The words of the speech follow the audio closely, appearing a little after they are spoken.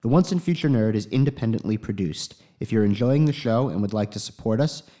The Once and Future Nerd is independently produced. If you're enjoying the show and would like to support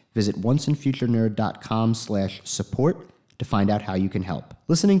us, visit onceandfuturenerd.com/support to find out how you can help.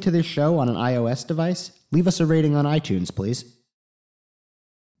 Listening to this show on an iOS device? Leave us a rating on iTunes, please.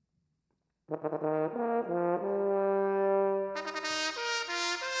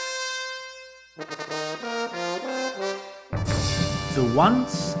 The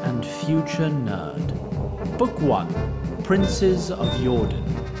Once and Future Nerd. Book 1, Princes of Jordan.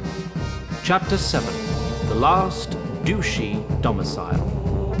 Chapter 7, The Last Douchey Domicile.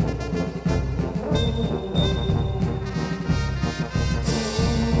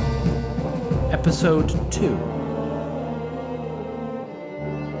 Episode 2.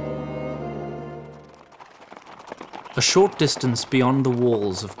 A short distance beyond the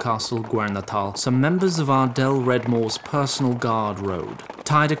walls of Castle Guernatal, some members of Ardell Redmore's personal guard rode.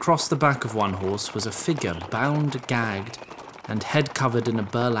 Tied across the back of one horse was a figure bound, gagged, and head covered in a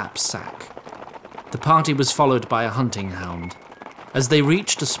burlap sack. The party was followed by a hunting hound. As they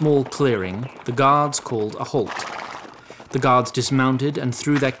reached a small clearing, the guards called a halt. The guards dismounted and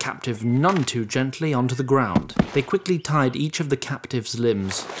threw their captive none too gently onto the ground. They quickly tied each of the captive's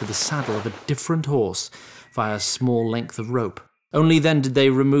limbs to the saddle of a different horse via a small length of rope. Only then did they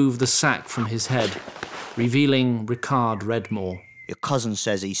remove the sack from his head, revealing Ricard Redmore. Your cousin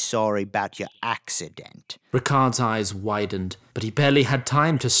says he's sorry about your accident. Ricard's eyes widened, but he barely had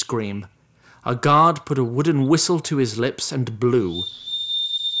time to scream. A guard put a wooden whistle to his lips and blew.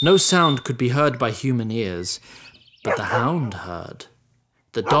 No sound could be heard by human ears, but the hound heard.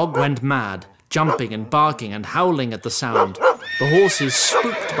 The dog went mad, jumping and barking and howling at the sound. The horses,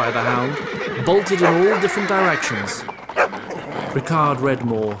 spooked by the hound, bolted in all different directions. Ricard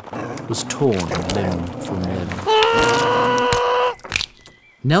Redmore was torn limb from limb.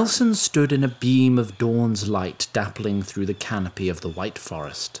 Nelson stood in a beam of dawn's light dappling through the canopy of the white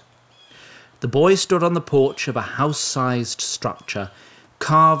forest. The boy stood on the porch of a house-sized structure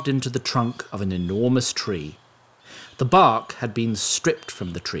carved into the trunk of an enormous tree. The bark had been stripped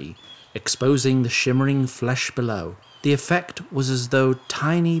from the tree, exposing the shimmering flesh below. The effect was as though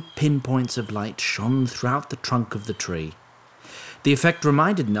tiny pinpoints of light shone throughout the trunk of the tree. The effect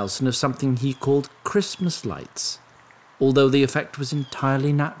reminded Nelson of something he called Christmas lights, although the effect was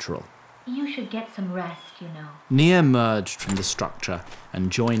entirely natural. You should get some rest, you know. Nia emerged from the structure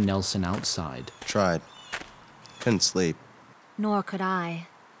and joined Nelson outside. Tried. Couldn't sleep. Nor could I.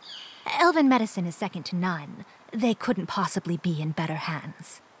 Elven medicine is second to none. They couldn't possibly be in better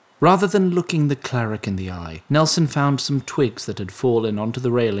hands. Rather than looking the cleric in the eye, Nelson found some twigs that had fallen onto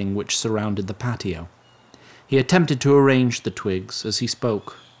the railing which surrounded the patio. He attempted to arrange the twigs as he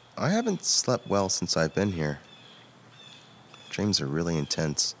spoke. I haven't slept well since I've been here. Dreams are really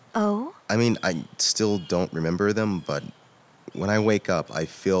intense. Oh? I mean, I still don't remember them, but when I wake up, I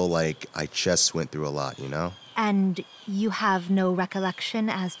feel like I just went through a lot, you know? And you have no recollection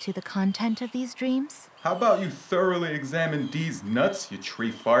as to the content of these dreams? How about you thoroughly examine Dee's nuts, you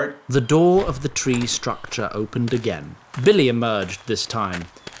tree fart? The door of the tree structure opened again. Billy emerged this time.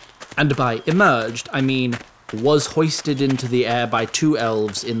 And by emerged, I mean was hoisted into the air by two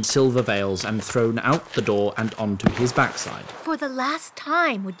elves in silver veils and thrown out the door and onto his backside. For the last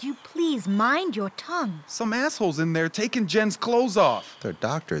time, would you please mind your tongue? Some assholes in there taking Jen's clothes off. They're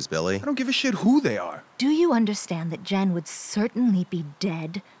doctors, Billy. I don't give a shit who they are. Do you understand that Jen would certainly be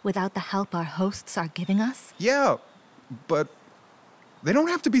dead without the help our hosts are giving us? Yeah, but they don't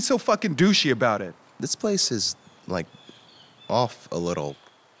have to be so fucking douchey about it. This place is, off a little.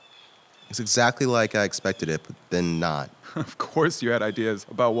 It's exactly like I expected it, but then not. Of course you had ideas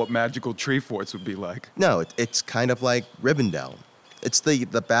about what magical tree forts would be like. No, it's kind of like Rivendell. It's the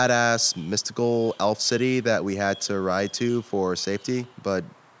badass, mystical elf city that we had to ride to for safety, but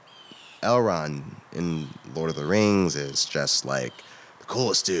Elrond in Lord of the Rings is just like the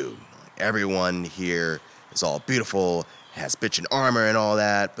coolest dude. Everyone here is all beautiful, has bitchin' armor and all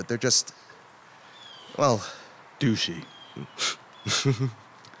that, but they're just, well, douchey.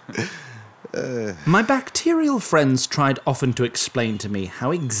 My bacterial friends tried often to explain to me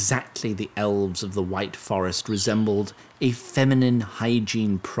how exactly the elves of the White Forest resembled a feminine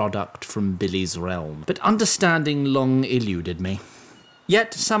hygiene product from Billy's realm, but understanding long eluded me.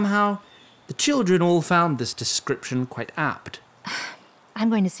 Yet, somehow, the children all found this description quite apt. I'm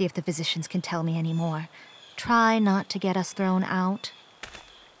going to see if the physicians can tell me any more. Try not to get us thrown out.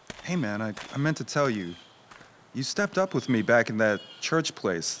 Hey man, I meant to tell you. You stepped up with me back in that church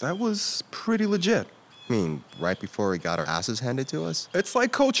place. That was pretty legit. I mean, right before we got our asses handed to us? It's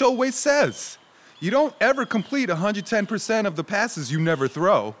like Coach always says. You don't ever complete 110% of the passes you never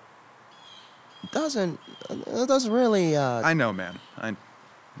throw. It doesn't really, I know, man.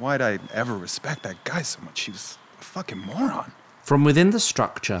 Why'd I ever respect that guy so much? He was a fucking moron. From within the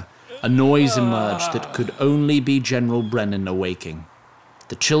structure, a noise emerged that could only be General Brennan awaking.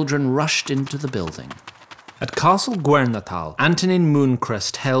 The children rushed into the building. At Castle Guernatal, Antonin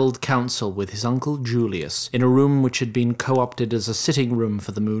Mooncrest held council with his uncle Julius in a room which had been co-opted as a sitting room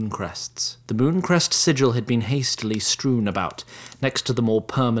for the Mooncrests. The Mooncrest sigil had been hastily strewn about, next to the more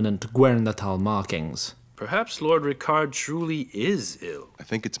permanent Guernatal markings. Perhaps Lord Ricard truly is ill. I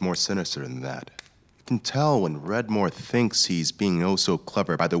think it's more sinister than that. You can tell when Redmore thinks he's being oh so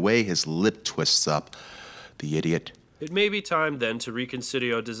clever by the way his lip twists up. The idiot. It may be time then to reconsider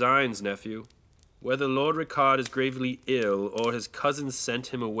your designs, nephew. Whether Lord Ricard is gravely ill or his cousins sent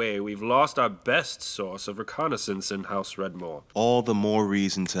him away, we've lost our best source of reconnaissance in House Redmore. All the more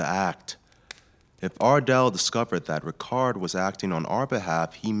reason to act. If Ardell discovered that Ricard was acting on our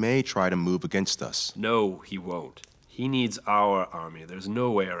behalf, he may try to move against us. No, he won't. He needs our army. There's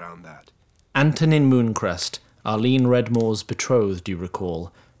no way around that. Antonin Mooncrest, Arlene Redmore's betrothed, you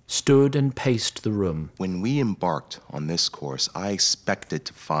recall, stood and paced the room. When we embarked on this course, I expected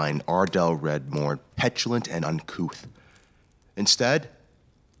to find Ardell Redmore petulant and uncouth. Instead,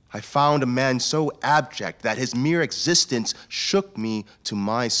 I found a man so abject that his mere existence shook me to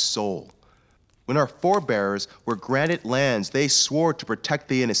my soul. When our forebears were granted lands, they swore to protect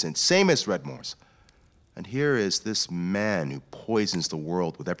the innocent, same as Redmore's. And here is this man who poisons the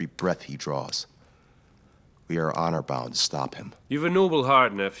world with every breath he draws. We are honor-bound to stop him. You've a noble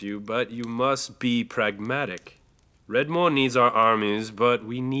heart, nephew, but you must be pragmatic. Redmore needs our armies, but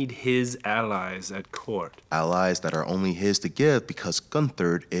we need his allies at court. Allies that are only his to give because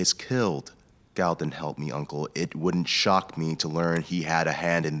Gunthard is killed. Galden help me, Uncle. It wouldn't shock me to learn he had a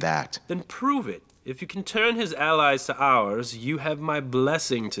hand in that. Then prove it. If you can turn his allies to ours, you have my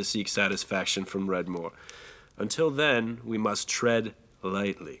blessing to seek satisfaction from Redmore. Until then, we must tread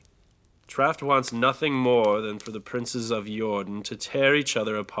lightly. Traft wants nothing more than for the princes of Jordan to tear each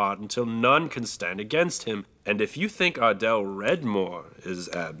other apart until none can stand against him. And if you think Ardell Redmore is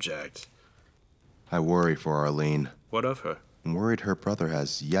abject... I worry for Arlene. What of her? I'm worried her brother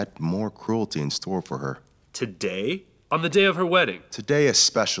has yet more cruelty in store for her. Today? On the day of her wedding? Today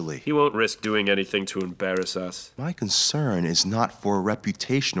especially. He won't risk doing anything to embarrass us. My concern is not for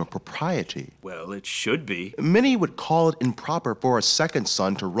reputation or propriety. Well, it should be. Many would call it improper for a second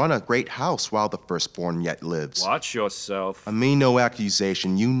son to run a great house while the firstborn yet lives. Watch yourself. I mean no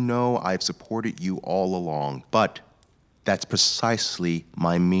accusation. You know I've supported you all along. But that's precisely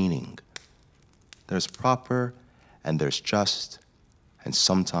my meaning. There's proper and there's just, and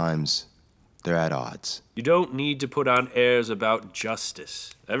sometimes they're at odds. You don't need to put on airs about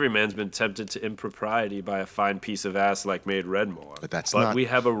justice. Every man's been tempted to impropriety by a fine piece of ass like Maid Redmore. But we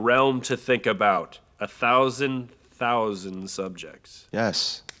have a realm to think about. 1,000 subjects.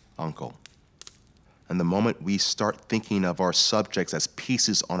 Yes, Uncle. And the moment we start thinking of our subjects as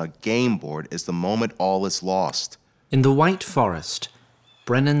pieces on a game board is the moment all is lost. In the White Forest,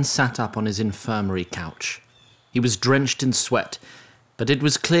 Brennan sat up on his infirmary couch. He was drenched in sweat, but it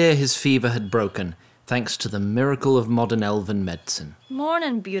was clear his fever had broken, thanks to the miracle of modern elven medicine.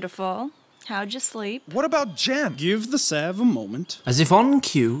 Morning, beautiful. How'd you sleep? What about Jen? Give the Sav a moment. As if on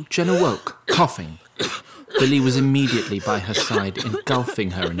cue, Jen awoke, coughing. Billy was immediately by her side,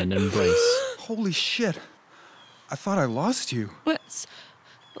 engulfing her in an embrace. Holy shit. I thought I lost you.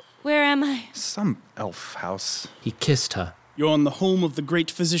 Where am I? Some elf house. He kissed her. You're in the home of the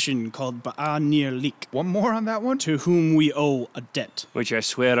great physician called Ba'anir Lik, One more on that one? to whom we owe a debt. Which I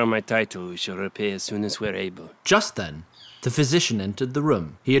swear on my title we shall repay as soon as we're able. Just then, the physician entered the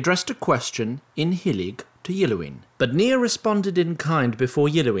room. He addressed a question in Hillig to Yilluin, but Nia responded in kind before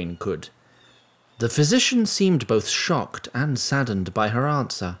Yilluin could. The physician seemed both shocked and saddened by her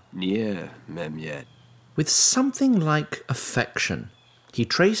answer. Yeah, mem yet. With something like affection, he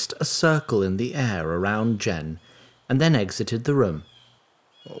traced a circle in the air around Jen, and then exited the room.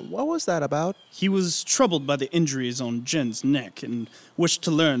 What was that about? He was troubled by the injuries on Jen's neck and wished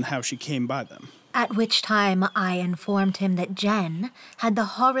to learn how she came by them. At which time I informed him that Jen had the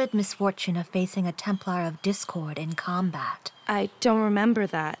horrid misfortune of facing a Templar of Discord in combat. I don't remember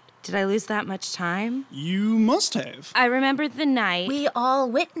that. Did I lose that much time? You must have. I remember the night. We all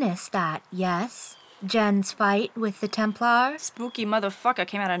witnessed that, yes? Jen's fight with the Templar? Spooky motherfucker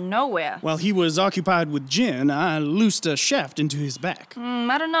came out of nowhere. While he was occupied with Jen, I loosed a shaft into his back.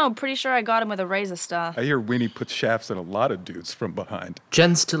 I don't know. Pretty sure I got him with a razor star. I hear Winnie puts shafts in a lot of dudes from behind.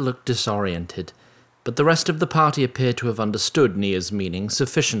 Jen still looked disoriented, but the rest of the party appeared to have understood Nia's meaning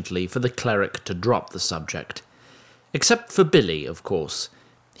sufficiently for the cleric to drop the subject. Except for Billy, of course.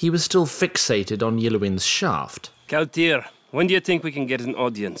 He was still fixated on Yilluin's shaft. Kautir, When do you think we can get an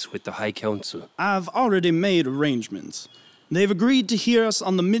audience with the High Council? I've already made arrangements. They've agreed to hear us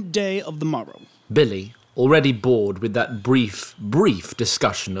on the midday of the morrow. Billy, already bored with that brief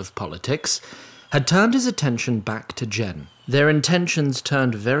discussion of politics, had turned his attention back to Jen. Their intentions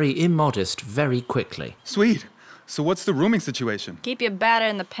turned very immodest very quickly. Sweet. So what's the rooming situation? Keep your batter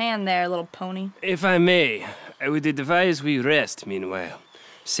in the pan there, little pony. If I may, I would advise we rest meanwhile.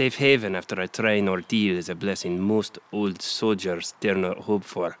 Safe haven after a trying ordeal is a blessing most old soldiers dare not hope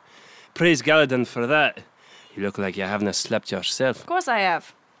for. Praise Galadon for that. You look like you haven't slept yourself. Of course I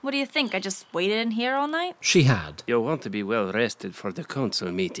have. What do you think? I just waited in here all night? She had. You'll want to be well rested for the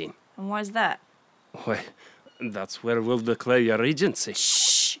council meeting. And why's that? Why, that's where we'll declare your regency.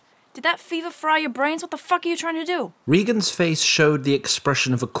 Shh! Did that fever fry your brains? What the fuck are you trying to do? Regan's face showed the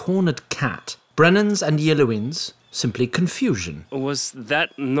expression of a cornered cat. Brennan's and Yellowin's, simply confusion. Was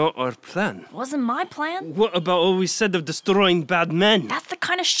that not our plan? Wasn't my plan. What about all we said of destroying bad men? That's the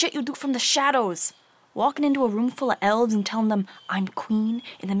kind of shit you do from the shadows. Walking into a room full of elves and telling them I'm queen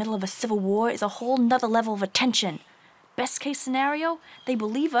in the middle of a civil war is a whole nother level of attention. Best case scenario, they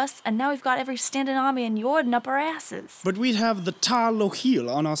believe us, and now we've got every standing army in Jordan up our asses. But we'd have the Tar Lohil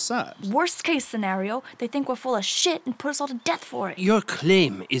on our side. Worst case scenario, they think we're full of shit and put us all to death for it. Your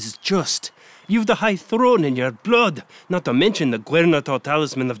claim is just. You've the High Throne in your blood, not to mention the Guernator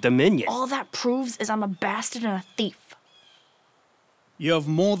Talisman of Dominion. All that proves is I'm a bastard and a thief. You have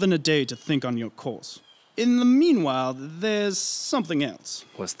more than a day to think on your course. In the meanwhile, there's something else.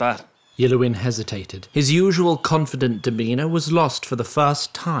 What's that? Yellowin hesitated. His usual confident demeanor was lost for the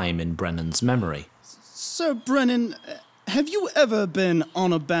first time in Brennan's memory. Sir Brennan, have you ever been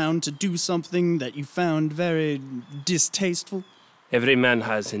honor-bound to do something that you found very distasteful? Every man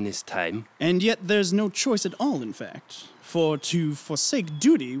has in his time. And yet there's no choice at all, in fact. For to forsake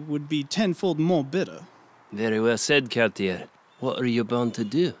duty would be tenfold more bitter. Very well said, Cartier. What are you bound to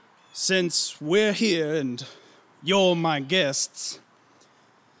do? Since we're here and you're my guests,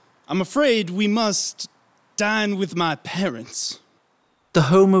 I'm afraid we must dine with my parents. The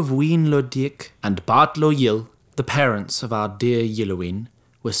home of Ween Lodic and Bart Loyil, the parents of our dear Yellowin,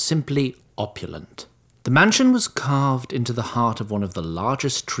 were simply opulent. The mansion was carved into the heart of one of the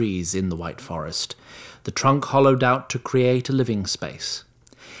largest trees in the White Forest, the trunk hollowed out to create a living space.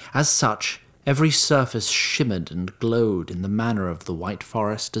 As such, every surface shimmered and glowed in the manner of the White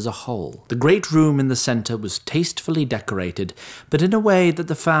Forest as a whole. The great room in the centre was tastefully decorated, but in a way that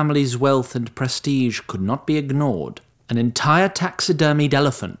the family's wealth and prestige could not be ignored. An entire taxidermied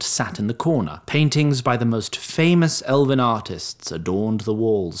elephant sat in the corner. Paintings by the most famous elven artists adorned the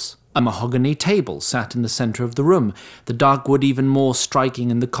walls. A mahogany table sat in the centre of the room, the dark wood even more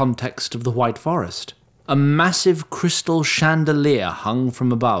striking in the context of the White Forest. A massive crystal chandelier hung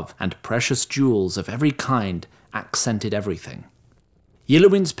from above, and precious jewels of every kind accented everything.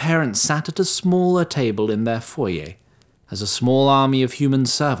 Yellowin's parents sat at a smaller table in their foyer, as a small army of human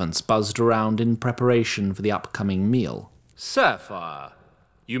servants buzzed around in preparation for the upcoming meal. Sapphire,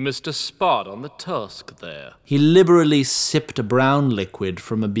 you missed a spot on the tusk there. He liberally sipped a brown liquid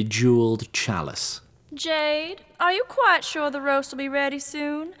from a bejeweled chalice. Jade, are you quite sure the roast will be ready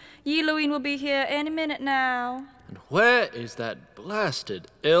soon? Yellowin will be here any minute now. And where is that blasted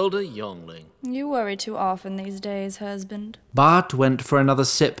elder youngling? You worry too often these days, husband. Bart went for another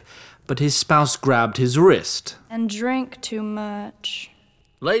sip, but his spouse grabbed his wrist. And drink too much.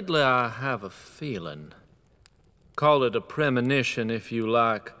 Lately I have a feeling, call it a premonition if you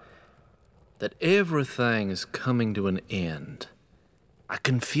like, that everything is coming to an end. I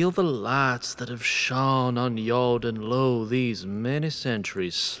can feel the lights that have shone on Jordan low these many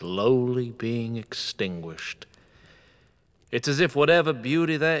centuries slowly being extinguished. It's as if whatever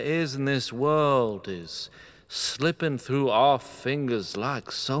beauty there is in this world is slipping through our fingers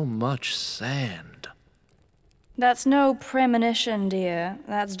like so much sand. That's no premonition, dear.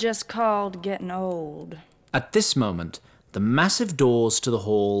 That's just called getting old. At this moment, the massive doors to the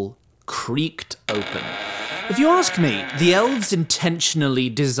hall creaked open. If you ask me, the elves intentionally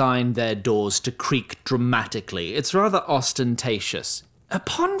designed their doors to creak dramatically. It's rather ostentatious.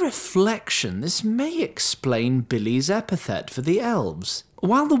 Upon reflection, this may explain Billy's epithet for the elves.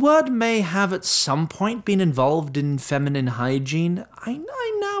 While the word may have at some point been involved in feminine hygiene, I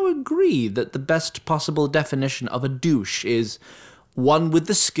now agree that the best possible definition of a douche is one with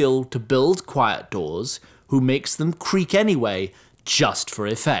the skill to build quiet doors, who makes them creak anyway, just for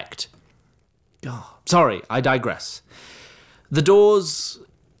effect. Sorry, I digress. The doors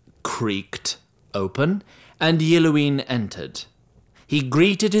creaked open, and Yellowin entered. He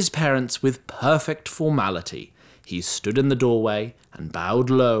greeted his parents with perfect formality. He stood in the doorway and bowed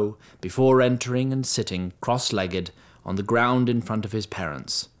low before entering and sitting cross-legged on the ground in front of his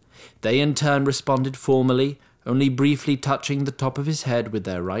parents. They in turn responded formally, only briefly touching the top of his head with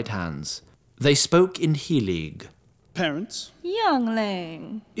their right hands. They spoke in Helig. Parents?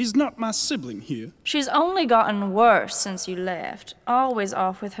 Youngling. Is not my sibling here? She's only gotten worse since you left. Always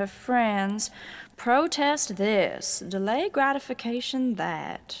off with her friends. Protest this, delay gratification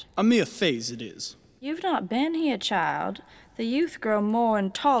that. A mere phase it is. You've not been here, child. The youth grow more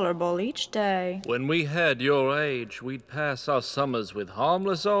intolerable each day. When we had your age, we'd pass our summers with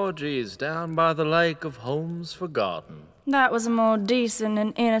harmless orgies down by the lake of homes forgotten. That was a more decent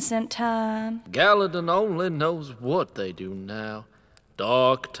and innocent time. Gallatin only knows what they do now.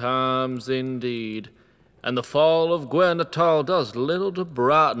 Dark times indeed. And the fall of Gwernatal does little to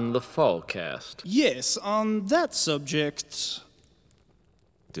brighten the forecast. Yes, on that subject...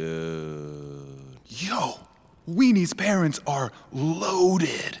 Dude. Yo, Weenie's parents are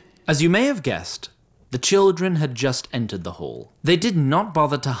loaded. As you may have guessed, the children had just entered the hall. They did not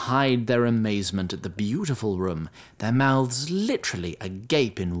bother to hide their amazement at the beautiful room, their mouths literally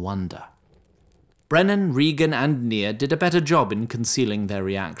agape in wonder. Brennan, Regan, and Nia did a better job in concealing their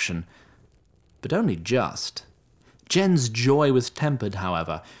reaction, but only just. Jen's joy was tempered,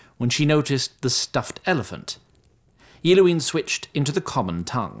 however, when she noticed the stuffed elephant. Yeluine switched into the common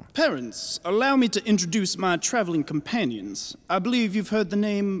tongue. Parents, allow me to introduce my traveling companions. I believe you've heard the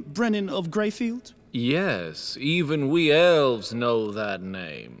name Brennan of Greyfield? Yes, even we elves know that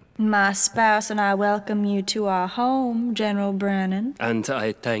name. My spouse and I welcome you to our home, General Brennan. And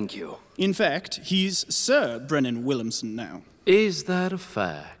I thank you. In fact, he's Sir Brennan Williamson now. Is that a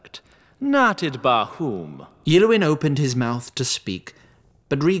fact? Knotted by whom? Yeluine opened his mouth to speak,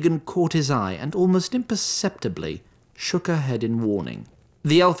 but Regan caught his eye and almost imperceptibly shook her head in warning.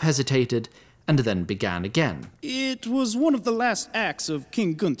 The elf hesitated and then began again. It was one of the last acts of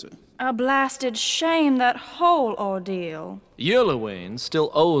King Gunther. A blasted shame, that whole ordeal. Yeluine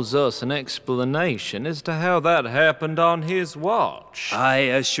still owes us an explanation as to how that happened on his watch. I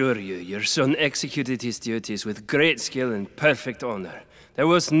assure you, your son executed his duties with great skill and perfect honor. There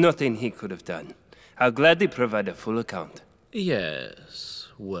was nothing he could have done. I'll gladly provide a full account. Yes,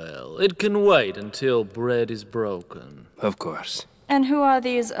 well, it can wait until bread is broken. Of course. And who are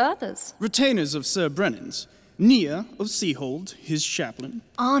these others? Retainers of Sir Brennan's. Nia of Seahold, his chaplain.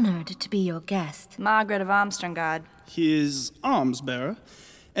 Honored to be your guest. Margaret of Armstrongard. His alms-bearer.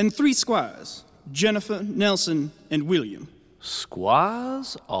 And 3 squires, Jennifer, Nelson, and William.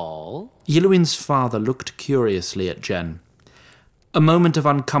 Squires all? Yeluine's father looked curiously at Jen. A moment of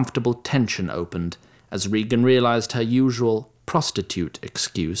uncomfortable tension opened as Regan realized her usual prostitute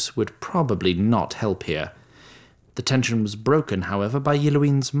excuse would probably not help here. The tension was broken, however, by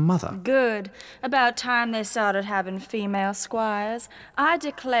Yeluine's mother. Good. About time they started having female squires. I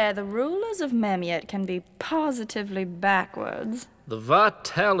declare the rulers of Memiet can be positively backwards. The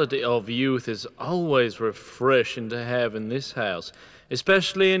vitality of youth is always refreshing to have in this house,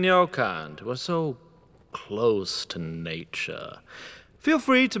 especially in your kind, who are so close to nature. Feel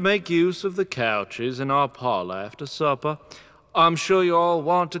free to make use of the couches in our parlor after supper. I'm sure you all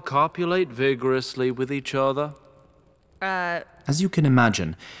want to copulate vigorously with each other. As you can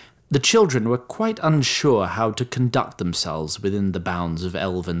imagine, the children were quite unsure how to conduct themselves within the bounds of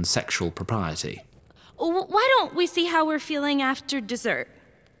elven sexual propriety. Why don't we see how we're feeling after dessert?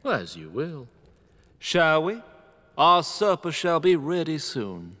 As you will. Shall we? Our supper shall be ready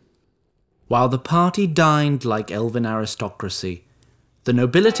soon. While the party dined like elven aristocracy, the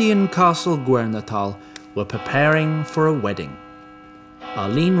nobility in Castle Gwernatal were preparing for a wedding.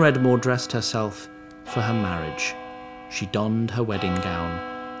 Arlene Redmore dressed herself for her marriage. She donned her wedding gown,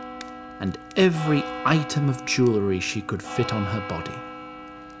 and every item of jewellery she could fit on her body.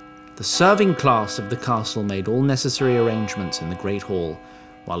 The serving class of the castle made all necessary arrangements in the great hall,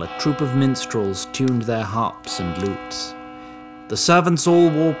 while a troupe of minstrels tuned their harps and lutes. The servants all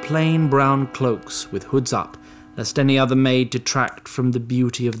wore plain brown cloaks with hoods up, lest any other maid detract from the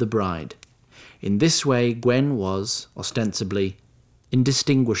beauty of the bride. In this way, Gwen was, ostensibly,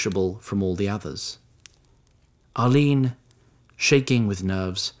 indistinguishable from all the others. Arlene, shaking with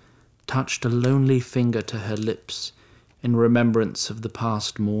nerves, touched a lonely finger to her lips in remembrance of the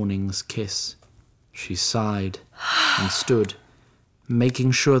past morning's kiss. She sighed and stood,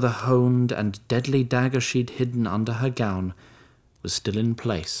 making sure the honed and deadly dagger she'd hidden under her gown was still in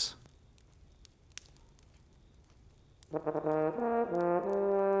place.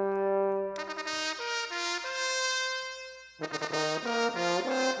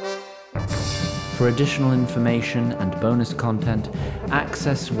 For additional information and bonus content,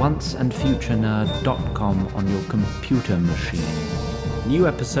 access onceandfuturenerd.com on your computer machine. New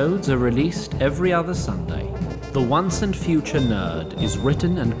episodes are released every other Sunday. The Once and Future Nerd is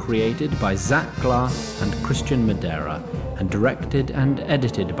written and created by Zach Glass and Christian Madera, and directed and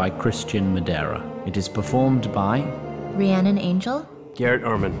edited by Christian Madera. It is performed by Rhiannon Angel, Garrett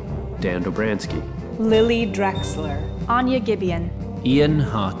Arman, Dan Dobransky, Lily Drexler, Anya Gibeon, Ian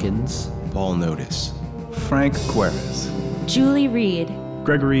Harkins, Paul Notice, Frank Guerres, Julie Reed,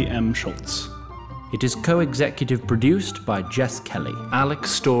 Gregory M. Schultz. It is co-executive produced by Jess Kelly.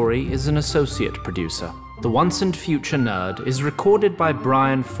 Alex Story is an associate producer. The Once and Future Nerd is recorded by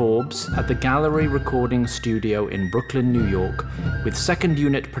Brian Forbes at the Gallery Recording Studio in Brooklyn, New York, with second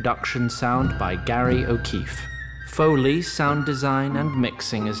unit production sound by Gary O'Keefe. Foley, sound design, and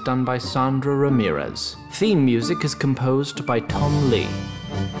mixing is done by Sandra Ramirez. Theme music is composed by Tom Lee.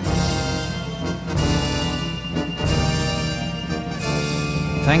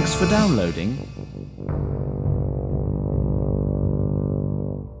 Thanks for downloading.